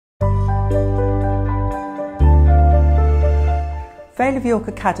Vale of York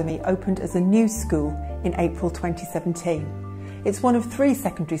Academy opened as a new school in April 2017. It's one of 3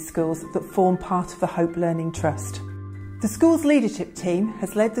 secondary schools that form part of the Hope Learning Trust. The school's leadership team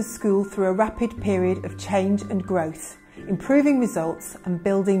has led the school through a rapid period of change and growth, improving results and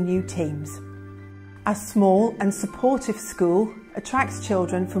building new teams. Our small and supportive school attracts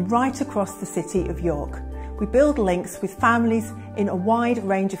children from right across the city of York. We build links with families in a wide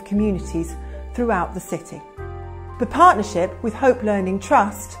range of communities throughout the city. The partnership with Hope Learning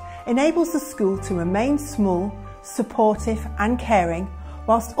Trust enables the school to remain small, supportive and caring,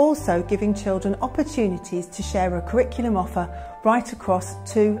 whilst also giving children opportunities to share a curriculum offer right across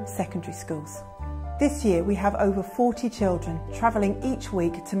 2 secondary schools. This year we have over 40 children travelling each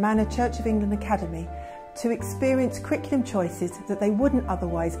week to Manor Church of England Academy to experience curriculum choices that they wouldn't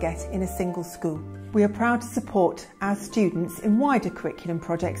otherwise get in a single school. We are proud to support our students in wider curriculum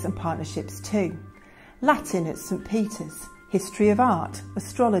projects and partnerships too. Latin at St Peter's, History of Art,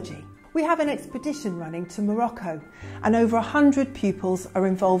 Astrology. We have an expedition running to Morocco and over 100 pupils are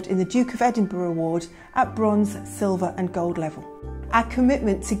involved in the Duke of Edinburgh Award at bronze, silver and gold level. Our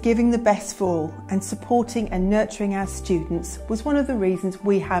commitment to giving the best for all and supporting and nurturing our students was one of the reasons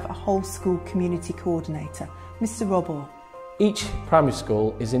we have a whole school community coordinator, Mr Rob Orr. Each primary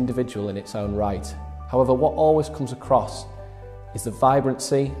school is individual in its own right. However, what always comes across is the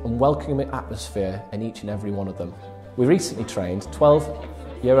vibrancy and welcoming atmosphere in each and every one of them. We recently trained 12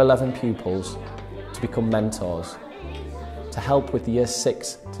 Year 11 pupils to become mentors to help with the Year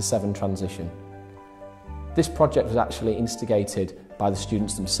 6 to 7 transition. This project was actually instigated by the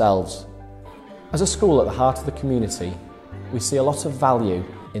students themselves. As a school at the heart of the community, we see a lot of value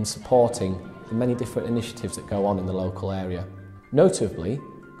in supporting the many different initiatives that go on in the local area. Notably,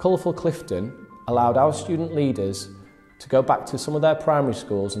 Colourful Clifton allowed our student leaders to go back to some of their primary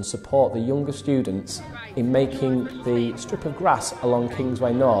schools and support the younger students in making the strip of grass along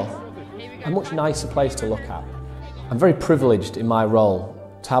Kingsway North a much nicer place to look at. I'm very privileged in my role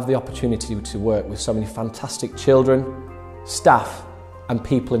to have the opportunity to work with so many fantastic children, staff and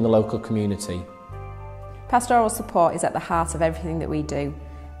people in the local community. Pastoral support is at the heart of everything that we do.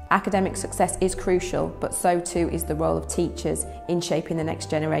 Academic success is crucial, but so too is the role of teachers in shaping the next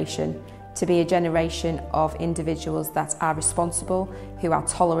generation, to be a generation of individuals that are responsible, who are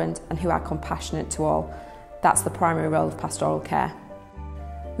tolerant and who are compassionate to all. That's the primary role of pastoral care.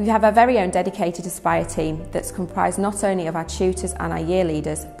 We have our very own dedicated Aspire team that's comprised not only of our tutors and our year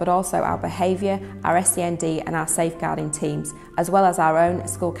leaders, but also our behaviour, our SEND and our safeguarding teams, as well as our own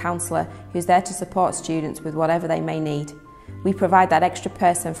school counsellor who's there to support students with whatever they may need. We provide that extra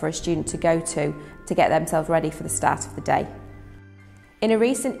person for a student to go to get themselves ready for the start of the day. In a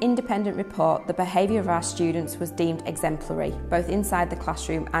recent independent report, the behaviour of our students was deemed exemplary, both inside the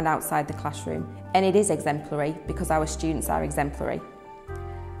classroom and outside the classroom. And it is exemplary because our students are exemplary.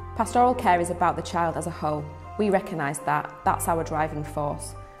 Pastoral care is about the child as a whole. We recognise that. That's our driving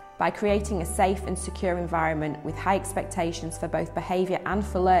force. By creating a safe and secure environment with high expectations for both behaviour and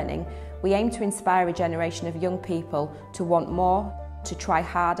for learning, we aim to inspire a generation of young people to want more, to try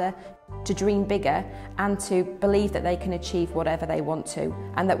harder, to dream bigger and to believe that they can achieve whatever they want to,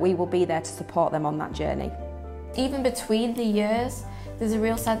 and that we will be there to support them on that journey. Even between the years, there's a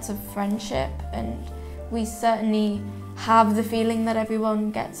real sense of friendship, and we certainly have the feeling that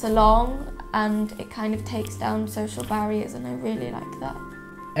everyone gets along and it kind of takes down social barriers, and I really like that.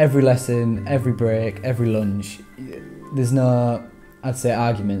 Every lesson, every break, every lunch, there's no, I'd say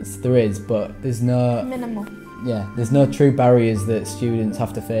arguments, there is, but there's no... Minimal. Yeah, there's no true barriers that students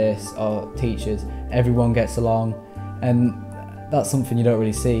have to face or teachers. Everyone gets along, and that's something you don't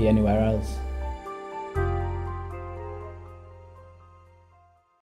really see anywhere else.